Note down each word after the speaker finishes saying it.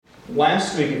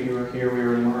Last week, if you were here, we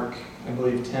were in Mark, I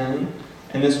believe, 10.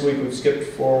 And this week we've skipped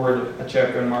forward a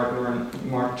chapter in Mark, and we're in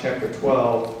Mark chapter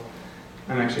 12.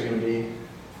 I'm actually going to be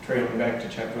trailing back to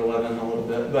chapter 11 a little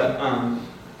bit. But I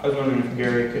was wondering if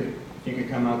Gary if you could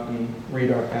come up and read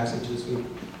our passage this week.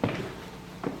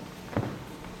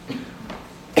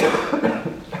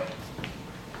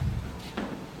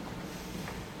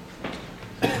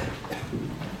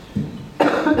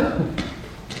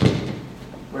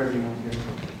 Wherever you want to go.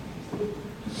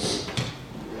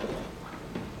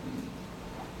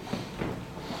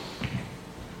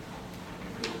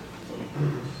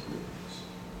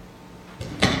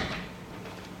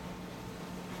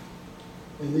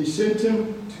 And they sent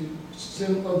him to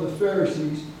some of the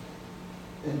Pharisees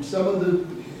and some of the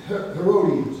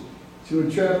Herodians to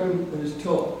entrap him in his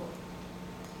talk.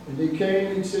 And they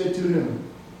came and said to him,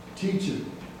 Teacher,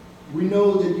 we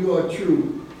know that you are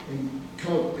true and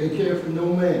care for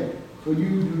no man, for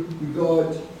you do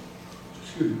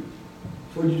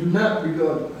not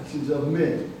regard actions of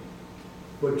men,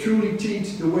 but truly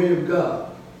teach the way of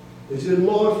God. Is it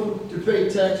lawful to pay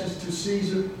taxes to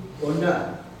Caesar or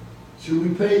not? Should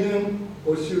we pay them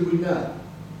or should we not?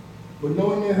 But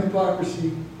knowing their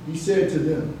hypocrisy, he said to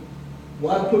them,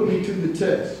 Why put me to the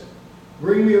test?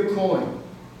 Bring me a coin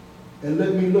and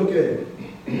let me look at it.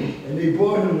 And they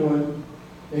brought him one,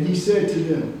 and he said to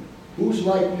them, Whose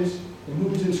likeness and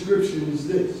whose inscription is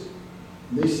this?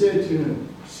 And they said to him,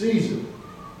 Caesar.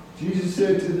 Jesus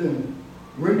said to them,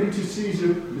 Render to Caesar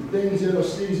the things that are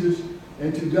Caesar's,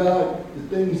 and to God the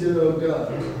things that are of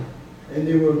God. And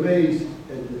they were amazed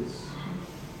at this.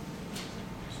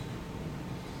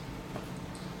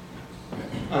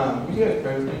 Would you guys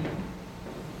pray with me?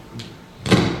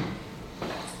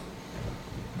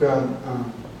 God,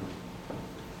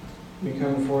 we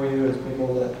come before you as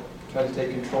people that try to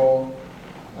take control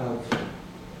of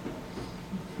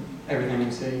everything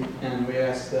we see, and we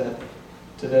ask that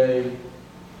today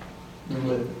you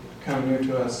would come near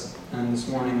to us, and this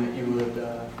morning that you would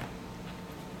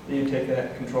take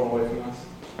that control away from us,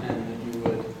 and that you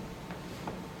would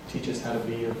teach us how to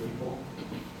be your people.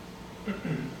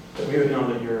 That we would know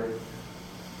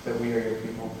that we are your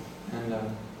people. And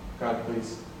God,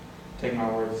 please take my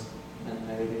words and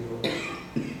may they be yours.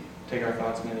 Take our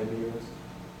thoughts and may they be yours.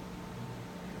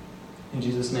 In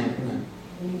Jesus' name, amen.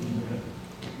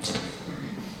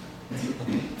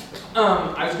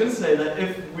 I was going to say that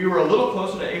if we were a little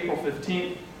closer to April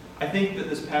 15th, I think that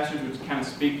this passage would kind of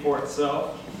speak for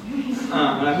itself. And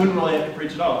I wouldn't really have to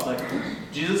preach at all. It's like,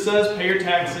 Jesus says, pay your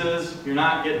taxes. You're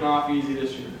not getting off easy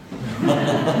this year.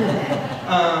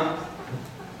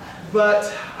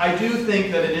 But I do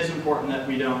think that it is important that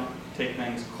we don't take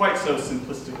things quite so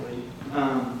simplistically.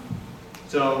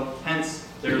 So, hence,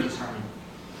 there's a sermon.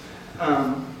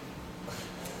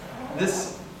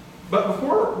 But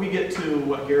before we get to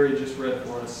what Gary just read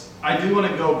for us, I do want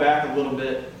to go back a little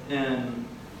bit in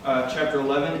chapter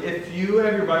 11. If you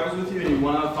have your Bibles with you and you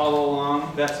want to follow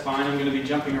along, that's fine. I'm going to be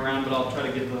jumping around, but I'll try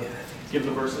to give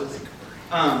the verses.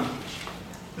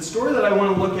 The story that I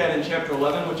want to look at in chapter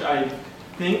 11, which I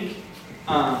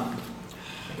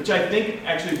think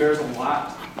actually bears a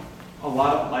lot of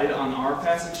light on our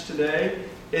passage today,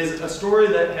 is a story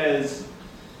that has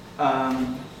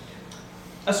I've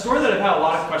had a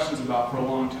lot of questions about for a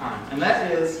long time, and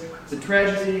that is the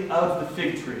tragedy of the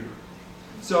fig tree.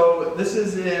 So this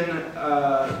is in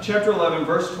chapter 11,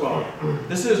 verse 12.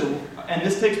 This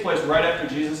takes place right after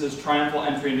Jesus' triumphal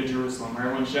entry into Jerusalem, where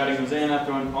everyone's shouting Hosanna,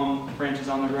 throwing palm branches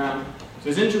on the ground. So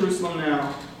he's in Jerusalem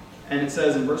now, and it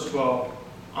says in verse 12,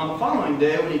 On the following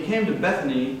day, when he came to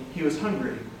Bethany, he was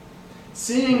hungry.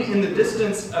 Seeing in the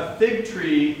distance a fig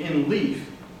tree in leaf,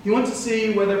 he went to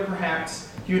see whether perhaps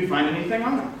he would find anything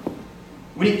on it.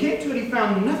 When he came to it, he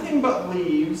found nothing but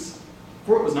leaves,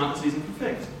 for it was not the season for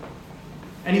figs.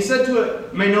 And he said to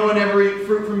it, May no one ever eat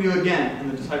fruit from you again. And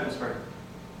the disciples heard.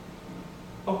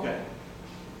 Okay.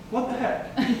 What the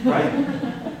heck? Right?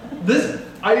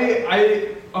 I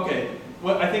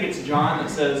think it's John that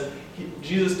says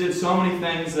Jesus did so many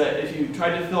things that if you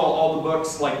tried to fill all the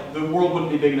books, like the world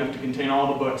wouldn't be big enough to contain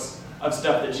all the books of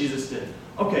stuff that Jesus did.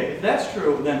 Okay, if that's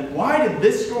true, then why did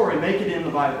this story make it in the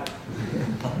Bible?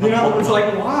 It's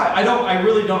like, why? I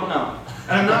really don't know.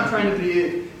 And I'm not trying to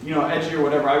be, edgy or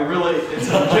whatever. It's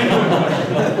a genuine question.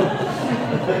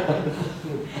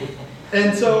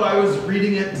 And so I was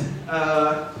reading it.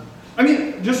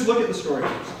 Just look at the story.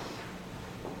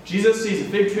 Jesus sees a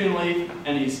fig tree in leaf,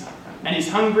 and he's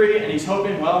hungry, and he's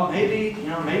hoping, well, maybe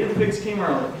the figs came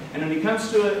early. And when he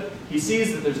comes to it, he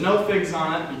sees that there's no figs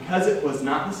on it because it was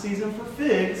not the season for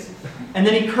figs, and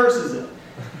then he curses it.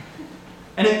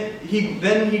 And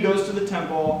then he goes to the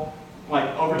temple, like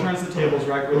overturns the tables,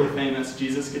 right? Really famous.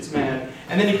 Jesus gets mad.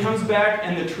 And then he comes back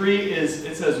and the tree is,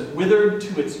 it says, withered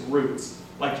to its roots.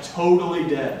 Like totally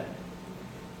dead.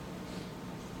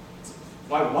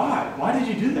 Why? Why did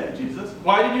you do that, Jesus?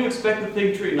 Why did you expect the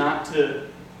fig tree not to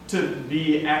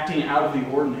be acting out of the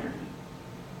ordinary?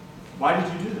 Why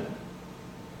did you do that?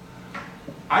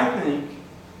 I think,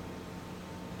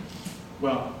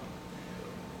 well,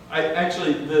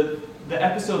 the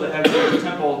episode that happens at the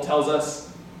temple tells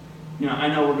us, I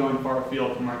know we're going far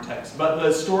afield from our text, but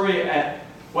the story at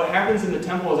what happens in the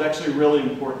temple is actually really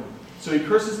important. So he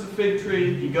curses the fig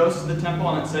tree, he goes to the temple,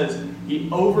 and it says he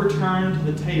overturned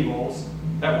the tables.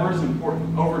 That word is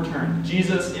important, overturned.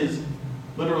 Jesus is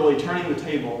literally turning the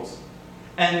tables.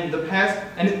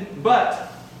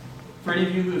 But for any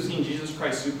of you who have seen Jesus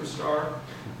Christ Superstar,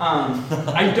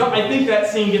 I think that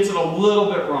scene gets it a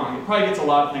little bit wrong. It probably gets a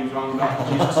lot of things wrong about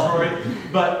the Jesus story,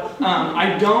 but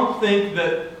I don't think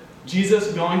that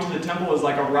Jesus going to the temple is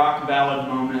like a rock ballad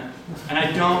moment, and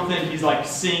I don't think he's like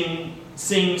screaming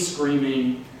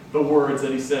the words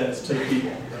that he says to the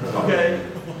people. Okay,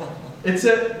 it's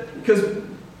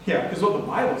because what the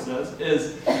Bible says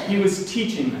is he was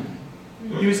teaching them.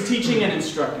 He was teaching and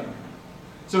instructing them.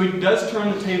 So he does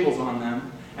turn the tables on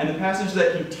them, and the passage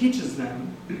that he teaches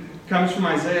them comes from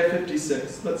Isaiah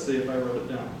 56. Let's see if I wrote it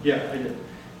down. Yeah, I did.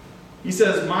 He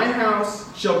says, "My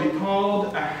house shall be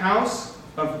called a house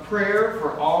of prayer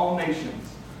for all nations,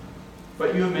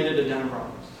 but you have made it a den of robbers."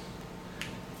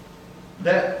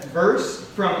 That verse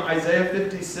from Isaiah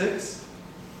 56,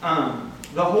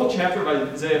 the whole chapter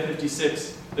of Isaiah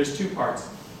 56, there's two parts.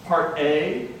 Part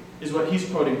A is what he's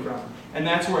quoting from, and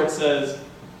that's where it says,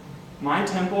 "My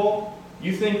temple,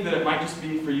 you think that it might just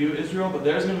be for you, Israel, but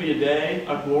there's going to be a day,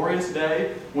 a glorious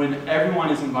day, when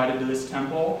everyone is invited to this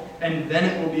temple, and then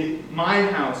it will be, my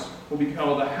house will be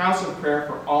called a house of prayer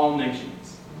for all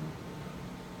nations."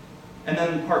 And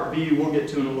then part B we'll get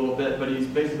to in a little bit, but he's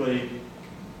basically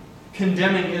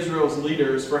condemning Israel's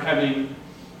leaders for having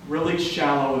really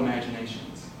shallow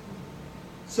imaginations.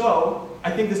 So,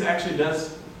 I think this actually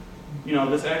does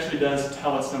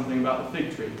tell us something about the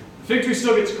fig tree. The fig tree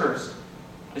still gets cursed.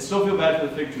 I still feel bad for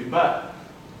the fig tree, but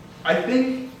I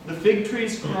think the fig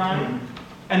tree's crime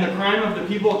and the crime of the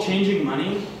people changing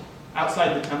money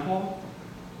outside the temple,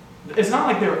 it's not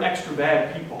like they were extra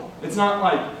bad people. It's not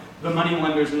like the money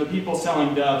lenders and the people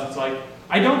selling doves. It's like,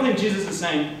 I don't think Jesus is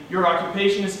saying, your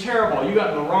occupation is terrible, you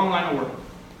got the wrong line of work.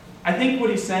 I think what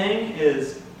he's saying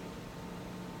is,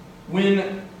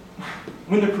 when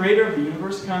the creator of the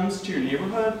universe comes to your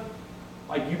neighborhood,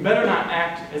 like, you better not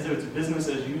act as if it's business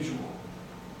as usual.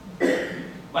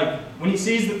 Like, when he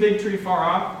sees the fig tree far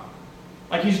off,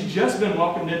 like, he's just been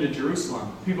welcomed into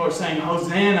Jerusalem. People are saying,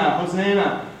 "Hosanna,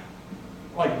 Hosanna."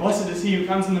 Like, blessed is he who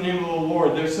comes in the name of the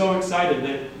Lord. They're so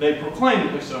excited. They proclaim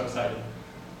that they're so excited.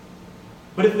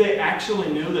 But if they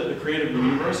actually knew that the creator of the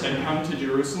universe had come to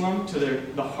Jerusalem, to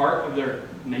the heart of their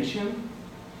nation,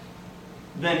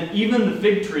 then even the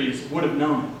fig trees would have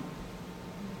known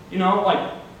it.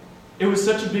 It was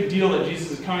such a big deal that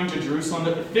Jesus is coming to Jerusalem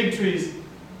that the fig trees,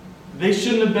 they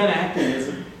shouldn't have been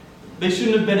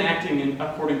acting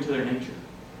according to their nature.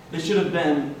 It should have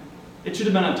been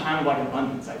a time of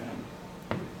abundance, I think.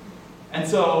 And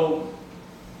so,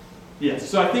 yes,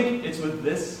 so I think it's with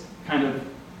this kind of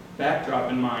backdrop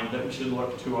in mind that we should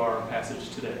look to our passage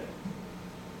today.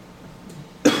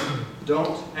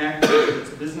 Don't act as if it's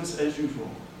business as usual.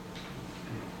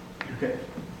 Okay.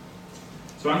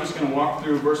 So I'm just going to walk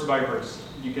through verse by verse.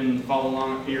 You can follow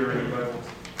along up here in your Bibles.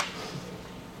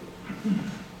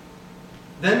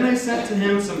 Then they sent to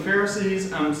him some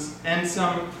Pharisees and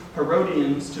some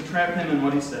Herodians to trap him in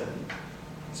what he said.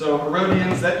 So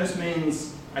Herodians, that just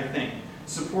means, I think,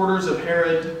 supporters of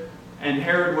Herod. And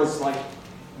Herod was like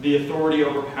the authority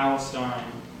over Palestine,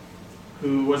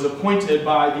 who was appointed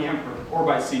by the emperor, or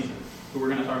by Caesar, who we're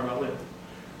going to talk about later.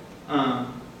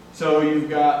 So you've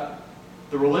got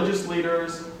the religious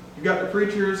leaders, you've got the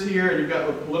preachers here, and you've got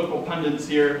the political pundits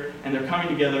here, and they're coming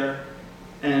together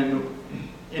and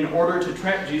in order to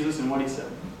trap Jesus in what he said.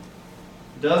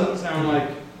 Doesn't sound like,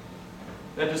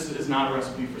 that just is not a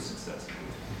recipe for success.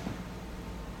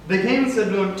 They came and said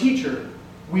to him, "Teacher,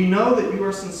 we know that you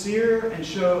are sincere and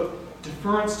show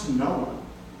deference to no one.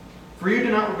 For you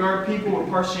do not regard people with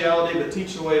partiality, but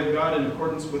teach the way of God in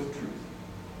accordance with truth."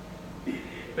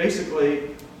 Basically,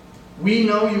 we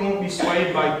know you won't be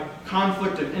swayed by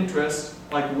conflict of interest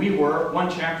like we were one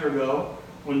chapter ago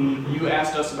when you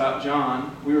asked us about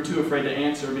John. We were too afraid to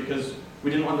answer because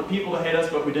we didn't want the people to hate us,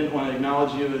 but we didn't want to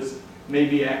acknowledge you as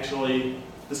maybe actually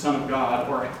the Son of God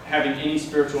or having any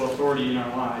spiritual authority in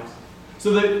our lives.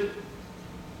 So that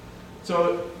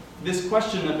So this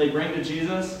question that they bring to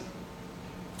Jesus,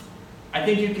 I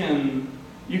think you can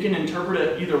interpret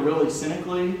it either really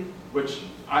cynically, which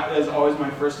is always my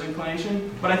first inclination,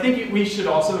 but I think we should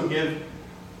also give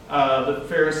the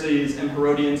Pharisees and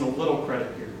Herodians a little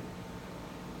credit here.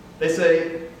 They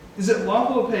say, is it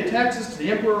lawful to pay taxes to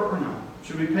the emperor or not?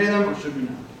 Should we pay them or should we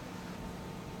not?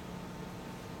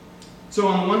 So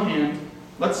on the one hand,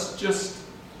 let's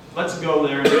go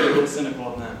there and be a little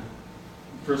cynical of them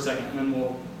for a second, and then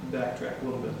we'll backtrack a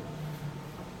little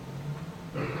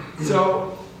bit.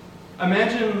 So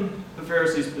imagine the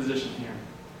Pharisees' position here.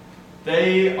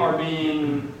 They're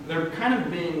kind of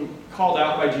being called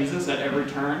out by Jesus at every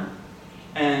turn,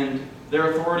 and their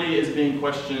authority is being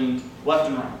questioned left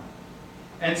and right.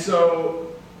 And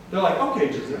so they're like,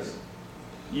 okay, Jesus,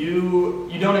 you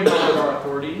don't acknowledge our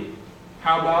authority.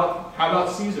 How about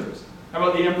Caesar's? How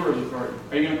about the emperor's authority?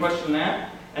 Are you going to question that?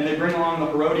 And they bring along the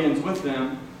Herodians with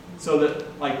them so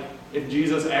that, like, if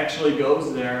Jesus actually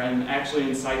goes there and actually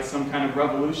incites some kind of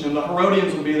revolution, the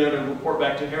Herodians will be there to report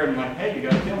back to Herod and like, hey, you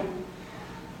got to kill him.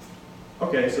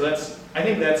 Okay, so I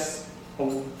think that's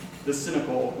the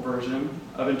cynical version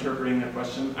of interpreting their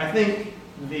question. I think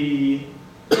the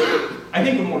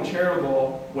more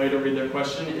charitable way to read their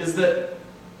question is that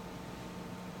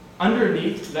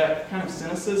underneath that kind of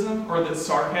cynicism or the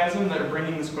sarcasm that are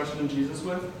bringing this question to Jesus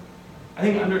with, I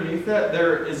think underneath that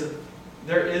there is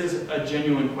a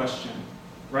genuine question,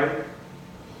 right?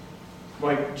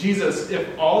 Like, Jesus,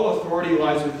 if all authority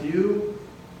lies with you,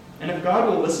 and if God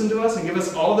will listen to us and give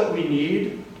us all that we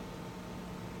need,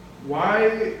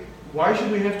 why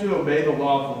should we have to obey the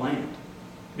law of the land?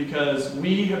 Because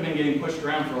we have been getting pushed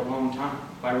around for a long time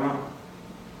by Rome.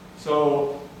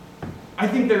 So I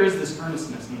think there is this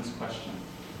earnestness in this question.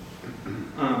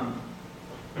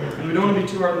 And we don't want to be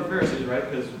too hard on the Pharisees, right?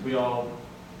 Because we're all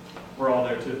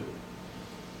there too.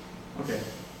 Okay.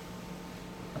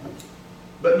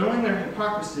 But knowing their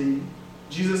hypocrisy,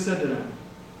 Jesus said to them,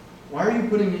 why are you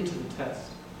putting me to the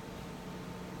test?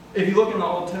 If you look in the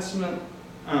Old Testament,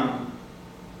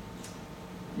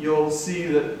 you'll see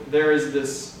that there is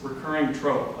this recurring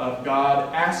trope of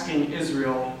God asking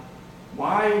Israel,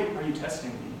 why are you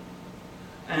testing me?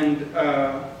 And,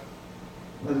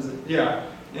 what is it? Yeah,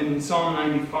 in Psalm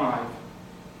 95.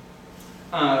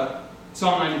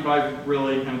 Psalm 95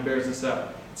 really kind of bears this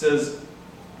out. It says,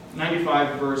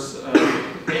 95 verse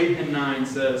 8 and 9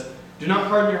 says, do not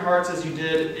harden your hearts as you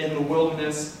did in the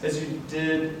wilderness,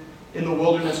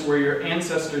 where your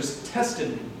ancestors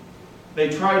tested me. They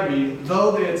tried me,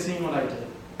 though they had seen what I did.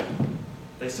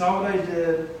 They saw what I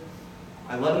did.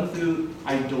 I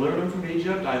delivered them from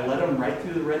Egypt. I led them right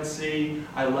through the Red Sea.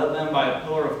 I led them by a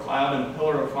pillar of cloud and a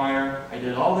pillar of fire. I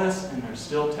did all this, and they're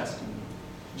still testing me.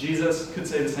 Jesus could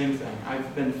say the same thing.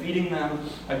 I've been feeding them.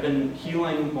 I've been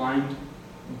healing blind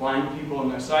people in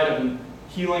their sight. I've been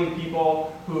healing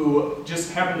people who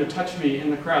just happen to touch me in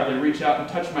the crowd. They reach out and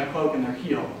touch my cloak, and they're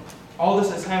healed. All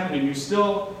this is happening. You're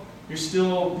still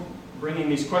bringing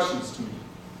these questions to me.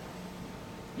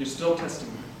 You're still testing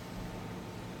me.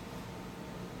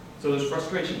 So there's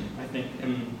frustration, I think,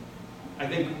 and I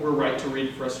think we're right to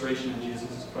read frustration in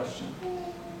Jesus' question.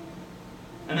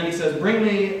 And then he says, bring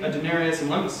me a denarius and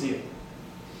let me see it.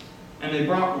 And they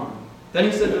brought one. Then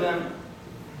he said to them,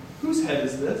 whose head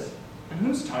is this, and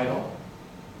whose title?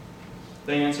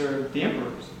 They answered, the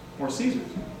emperor's, or Caesar's.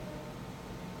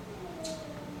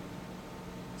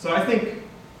 So I think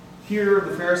here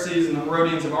the Pharisees and the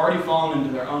Herodians have already fallen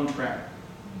into their own trap.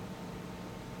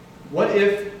 What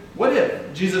if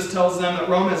Jesus tells them that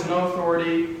Rome has no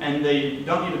authority and they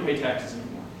don't need to pay taxes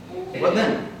anymore? What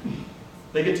then?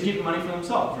 They get to keep the money for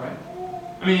themselves, right?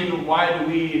 I mean, why do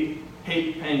we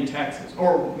hate paying taxes?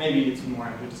 Or maybe it's more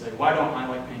accurate to say, why don't I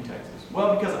like paying taxes?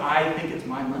 Well, because I think it's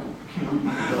my money.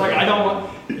 Like, I don't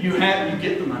want, you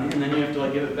get the money and then you have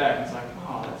to give it back. It's like,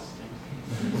 oh, that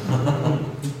stinks.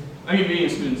 I mean, being a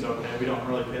student's okay. We don't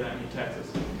really pay that many taxes.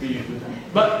 We usually don't.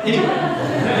 But anyway,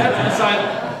 that's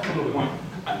beside the point.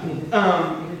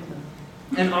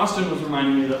 And Austin was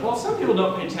reminding me that, well, some people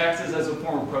don't pay taxes as a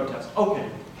form of protest. Okay,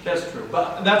 that's true.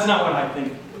 But that's not what I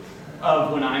think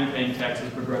of when I'm paying taxes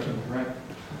begrudgingly, right?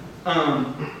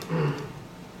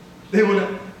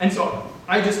 And so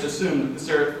I just assume that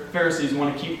the Pharisees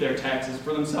want to keep their taxes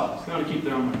for themselves. They want to keep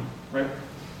their own money, right?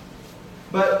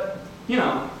 But,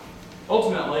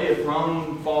 ultimately, if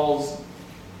Rome falls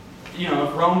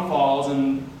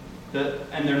and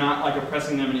they're not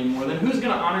oppressing them anymore, then who's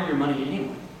going to honor your money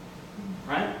anyway?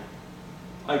 Right?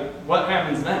 What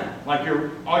happens then?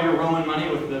 All your Roman money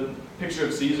with the picture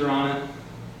of Caesar on it.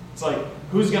 It's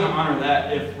who's going to honor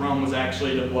that if Rome was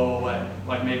actually to blow away?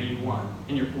 Maybe you won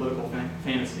in your political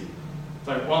fantasy. It's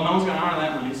like, well, no one's going to honor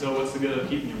that money, so what's the good of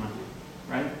keeping your money,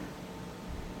 right?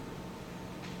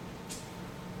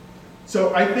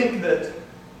 So I think that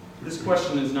this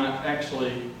question is not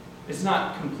actually, it's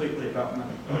not completely about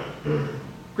money.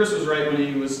 Chris was right when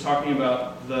he was talking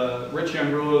about the rich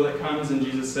young ruler that comes and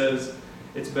Jesus says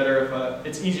it's better if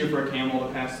it's easier for a camel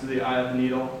to pass through the eye of the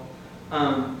needle.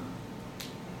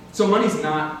 So money's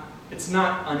not, it's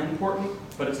not unimportant,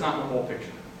 but it's not the whole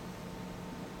picture.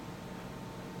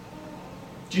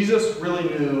 Jesus really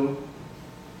knew,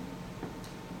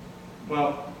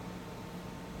 well,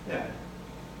 yeah.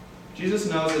 Jesus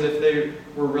knows that if they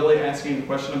were really asking a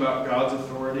question about God's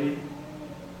authority,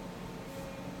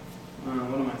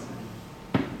 what am I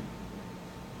saying?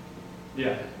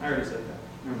 Yeah, I already said that.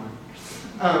 Never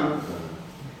mind.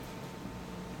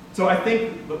 So I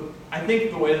think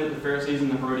the way that the Pharisees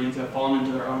and the Herodians have fallen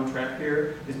into their own trap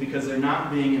here is because they're not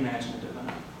being imaginative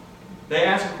enough. They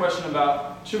ask a question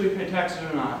about, should we pay taxes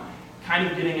or not? Kind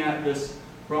of getting at this,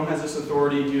 Rome has this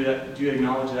authority, do you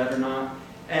acknowledge that or not?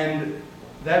 And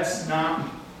that's not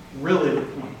really the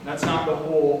point. That's not the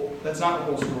whole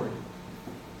story.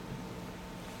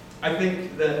 I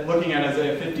think that looking at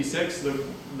Isaiah 56,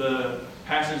 the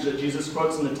passage that Jesus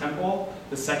quotes in the temple,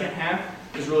 the second half,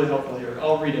 is really helpful here.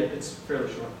 I'll read it. It's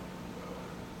fairly short.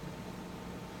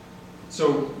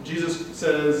 So Jesus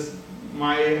says,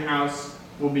 my house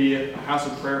will be a house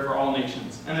of prayer for all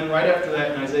nations. And then right after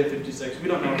that in Isaiah 56, we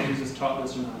don't know if Jesus taught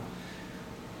this or not.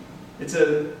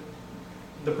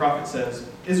 The prophet says,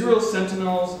 Israel's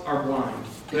sentinels are blind.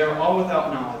 They are all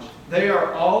without knowledge. They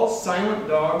are all silent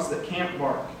dogs that can't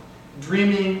bark,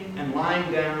 dreaming and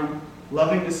lying down,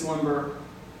 loving to slumber.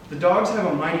 The dogs have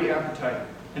a mighty appetite,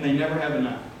 and they never have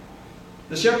enough.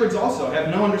 The shepherds also have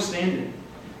no understanding.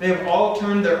 They have all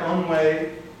turned their own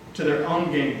way to their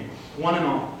own gain, one and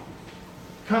all.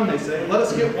 Come, they say, let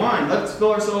us get wine. Let us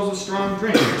fill ourselves with strong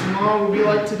drink. Tomorrow will be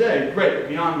like today, great,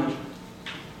 beyond measure.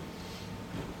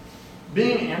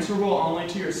 Being answerable only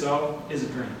to yourself is a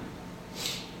dream.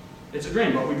 It's a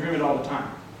dream, but we dream it all the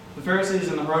time. The Pharisees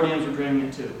and the Herodians were dreaming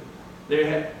it too. They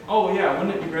had, oh yeah,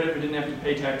 wouldn't it be great if we didn't have to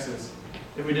pay taxes?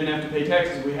 If we didn't have to pay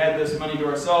taxes, we had this money to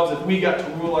ourselves. If we got to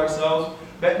rule ourselves,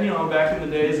 back in the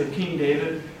days of King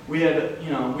David, we had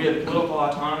political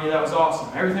autonomy. That was awesome.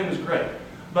 Everything was great.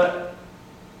 But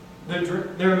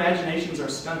their imaginations are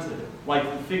stunted, like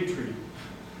the fig tree,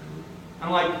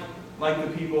 and like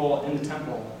the people in the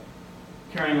temple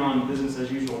carrying on business as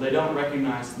usual. They don't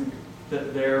recognize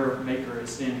that their Maker is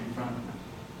standing in front of them.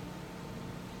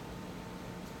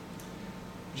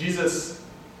 Jesus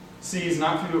sees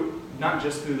not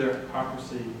just through their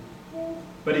hypocrisy,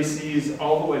 but he sees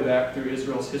all the way back through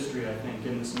Israel's history, I think,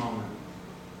 in this moment.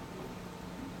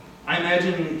 I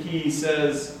imagine he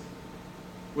says,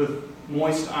 with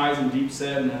moist eyes and deep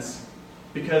sadness,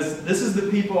 because this is the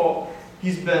people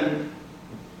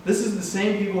this is the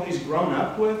same people he's grown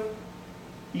up with,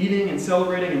 eating and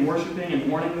celebrating and worshiping and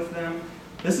mourning with them.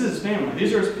 This is his family.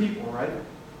 These are his people, right?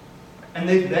 And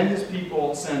they've been his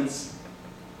people since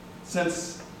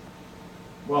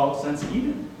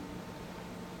Eden.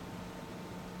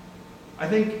 I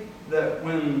think that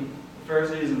when the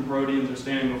Pharisees and Herodians are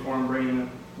standing before him,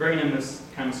 bringing him this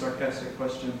kind of sarcastic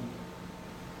question,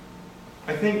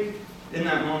 I think in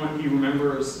that moment he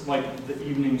remembers like the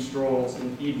evening strolls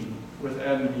in Eden with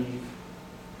Adam and Eve,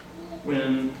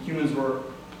 when humans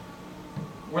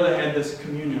where they had this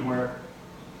communion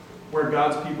where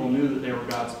God's people knew that they were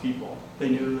God's people. They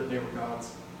knew that they were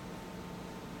God's.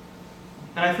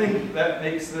 And I think that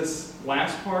makes this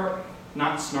last part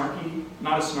not a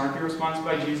snarky response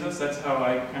by Jesus. That's how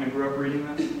I kind of grew up reading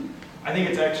this. I think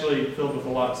it's actually filled with a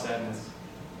lot of sadness.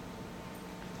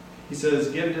 He says,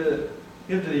 give to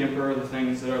the emperor the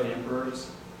things that are the emperor's,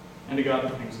 and to God the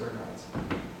things that are God's.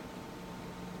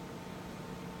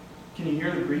 Can you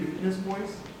hear the grief in his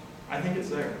voice? I think it's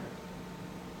there.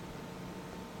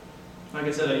 Like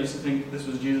I said, I used to think this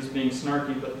was Jesus being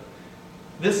snarky, but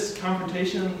this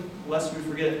confrontation, lest we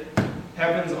forget,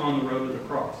 happens on the road to the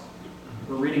cross.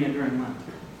 We're reading it during Lent.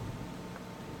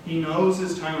 He knows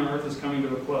his time on earth is coming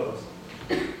to a close.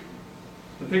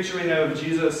 The picture we have of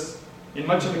Jesus in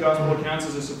much of the gospel accounts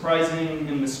is a surprising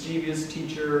and mischievous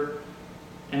teacher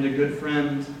and a good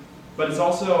friend, but it's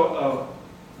also a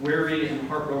weary and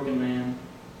heartbroken man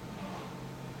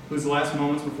whose last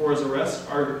moments before his arrest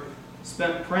are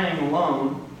spent praying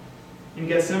alone in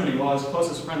Gethsemane while his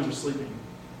closest friends are sleeping,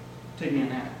 taking a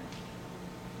nap.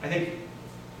 I think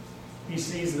he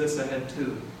sees this ahead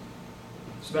too.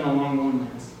 It's been a long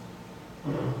loneliness.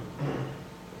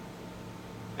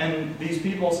 And these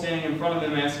people standing in front of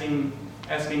him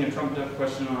asking a trumped up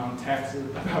question about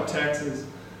taxes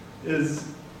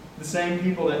is the same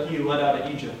people that he led out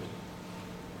of Egypt.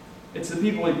 It's the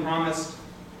people he promised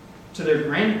to their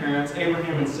grandparents,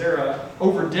 Abraham and Sarah,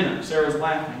 over dinner. Sarah's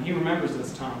laughing. He remembers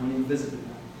this time when he visited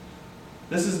them.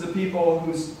 This is the people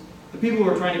who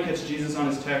are trying to catch Jesus on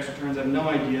his tax returns have no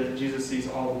idea that Jesus sees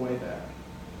all the way back.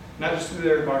 Not just through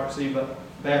their hypocrisy, but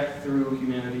back through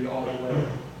humanity all the way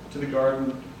to the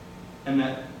garden and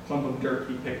that clump of dirt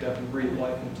he picked up and breathed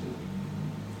life into.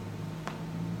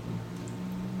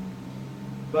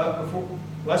 But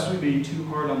lest we be too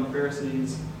hard on the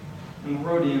Pharisees and the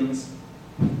Herodians,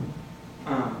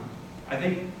 I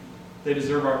think they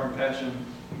deserve our compassion.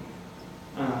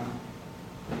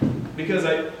 Because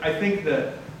I think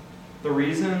that the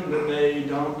reason that they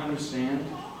don't understand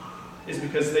is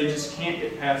because they just can't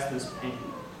get past this pain.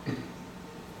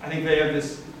 I think they have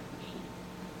this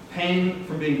pain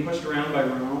from being pushed around by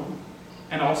Rome,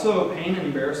 and also pain and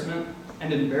embarrassment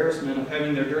of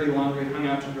having their dirty laundry hung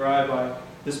out to dry by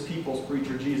this people's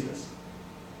preacher, Jesus.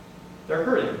 They're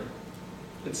hurting.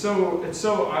 It's so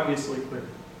obviously clear.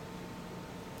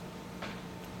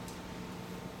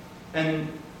 And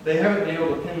they haven't been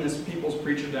able to pin this people's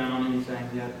preacher down on anything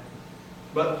yet.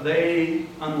 But they,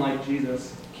 unlike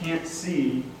Jesus, can't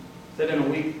see that in a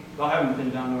week they'll have him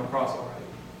pinned down to a cross already.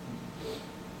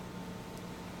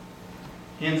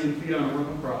 Hands and feet on a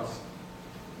Roman cross.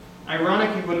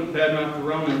 Ironic he wouldn't badmouth the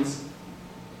Romans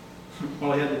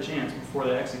while he had the chance before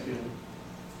they executed him.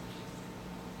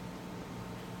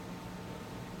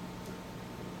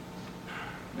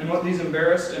 And what these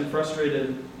embarrassed and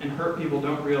frustrated and hurt people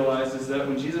don't realize is that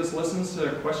when Jesus listens to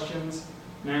their questions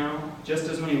now, just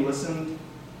as when he listened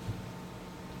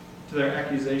to their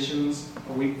accusations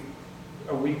a week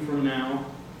from now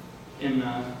in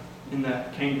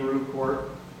that kangaroo court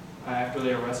after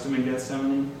they arrest him in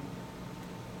Gethsemane,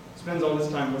 spends all this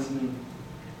time listening.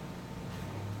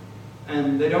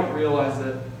 And they don't realize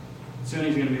that soon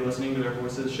he's going to be listening to their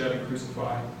voices shouting,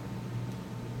 "Crucify."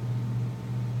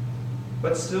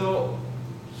 But still,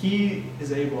 he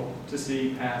is able to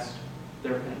see past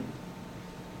their pain.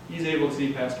 He's able to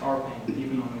see past our pain,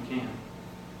 even when we can't.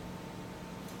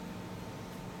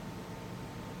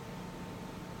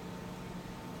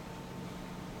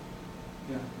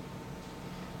 Yeah.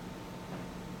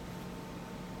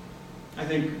 I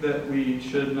think that we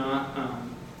should not,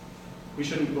 we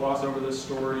shouldn't gloss over this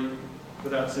story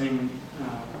without seeing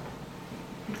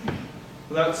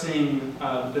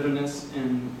the bitterness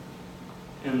in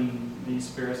these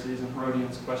Pharisees and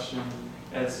Herodians' question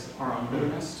as our own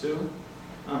bitterness too.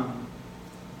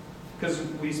 Because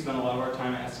we spend a lot of our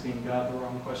time asking God the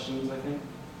wrong questions, I think.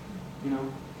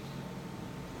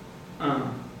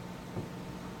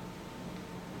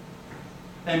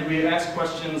 And we ask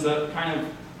questions that are kind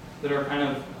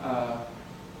of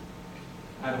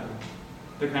I don't know,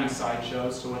 they're kind of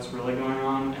sideshows to what's really going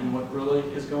on and what really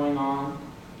is going on.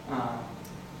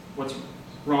 What's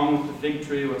wrong with the fig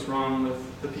tree, what's wrong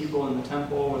with the people in the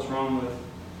temple, what's wrong with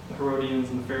the Herodians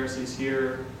and the Pharisees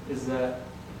here is that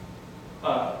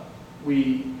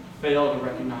we fail to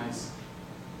recognize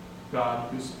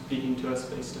God who's speaking to us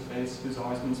face to face, who's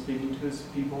always been speaking to his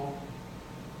people.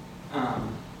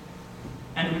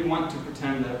 And we want to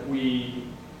pretend that we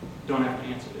don't have to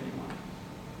answer to anyone.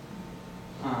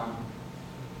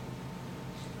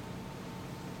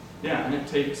 And it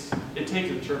takes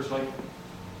a church like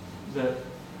that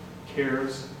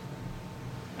cares,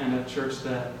 and a church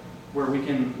where we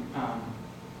can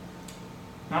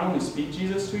not only speak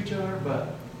Jesus to each other,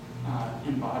 but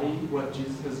embody what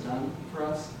Jesus has done for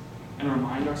us, and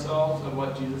remind ourselves of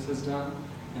what Jesus has done,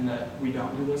 and that we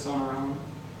don't do this on our own,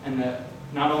 and that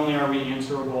not only are we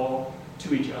answerable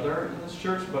to each other in this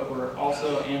church, but we're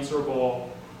also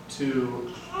answerable to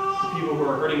the people who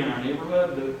are hurting in our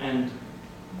neighborhood, and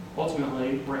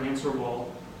ultimately we're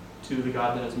answerable to the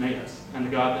God that has made us, and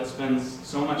the God that spends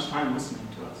so much time listening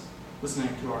to us, listening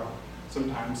to our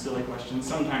sometimes silly questions,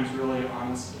 sometimes really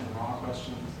honest and raw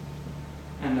questions.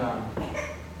 And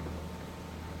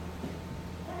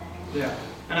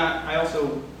I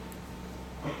also,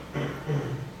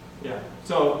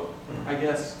 so I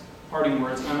guess parting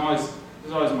words, the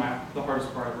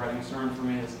hardest part of writing a sermon for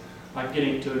me is like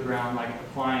getting it to the ground, like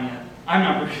applying it. I'm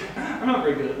not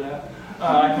very good at that.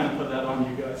 I kind of put that on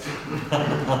you guys.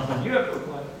 You have to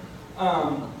apply it.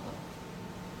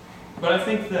 But I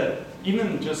think that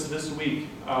even just this week,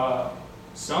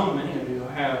 so many of you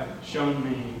have shown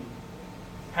me,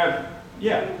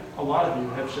 a lot of you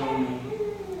have shown me,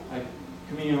 like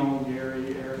Camille,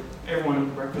 Gary, Eric, everyone in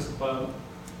the Breakfast Club.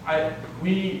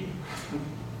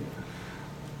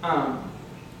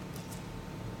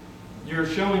 You're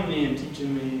showing me and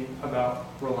teaching me about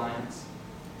reliance.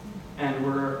 And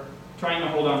we're trying to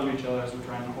hold on to each other as we're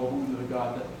trying to hold on to the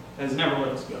God that has never let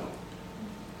us go.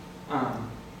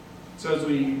 So as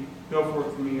we go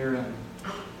forth from here and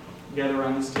gather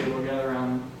around this table, gather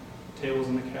around the tables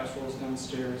and the casseroles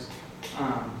downstairs,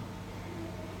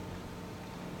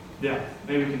 may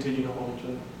we continue to hold each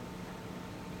other.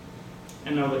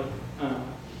 And know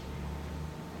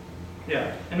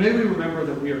that, and may we remember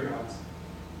that we are God's.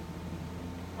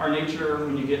 Our nature,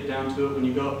 when you get down to it, when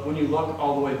you look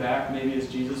all the way back, maybe as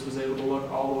Jesus was able to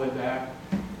look all the way back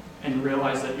and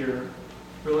realize that you're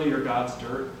God's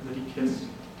dirt that He kissed.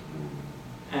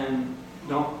 And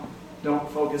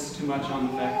don't focus too much on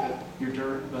the fact that you're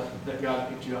dirt, but that God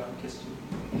picked you up and kissed you.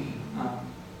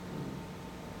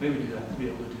 Maybe do that, to be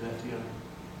able to do that together.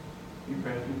 You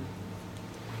pray with me.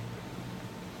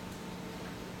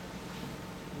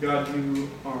 God,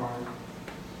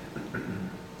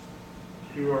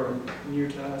 you are near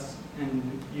to us,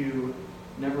 and you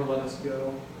never let us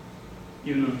go,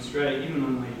 even when we stray, even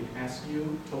when we ask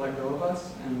you to let go of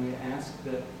us, and we ask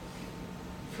that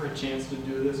for a chance to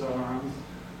do this on our own.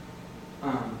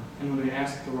 And when we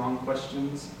ask the wrong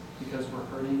questions because we're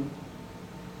hurting,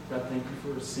 God, thank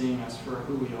you for seeing us for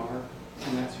who we are,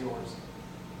 and that's yours.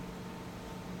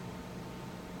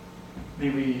 May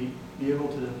we be able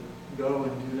to go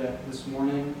and do that this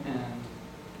morning, and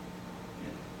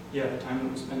the time that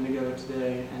we spend together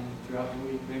today and throughout the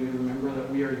week, may we remember that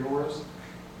we are yours,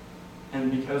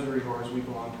 and because we're yours, we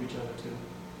belong to each other too.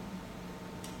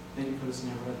 Thank you for this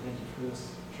neighborhood. Thank you for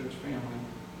this church family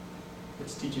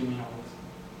that's teaching me all this.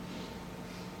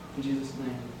 In Jesus'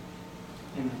 name,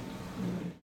 amen.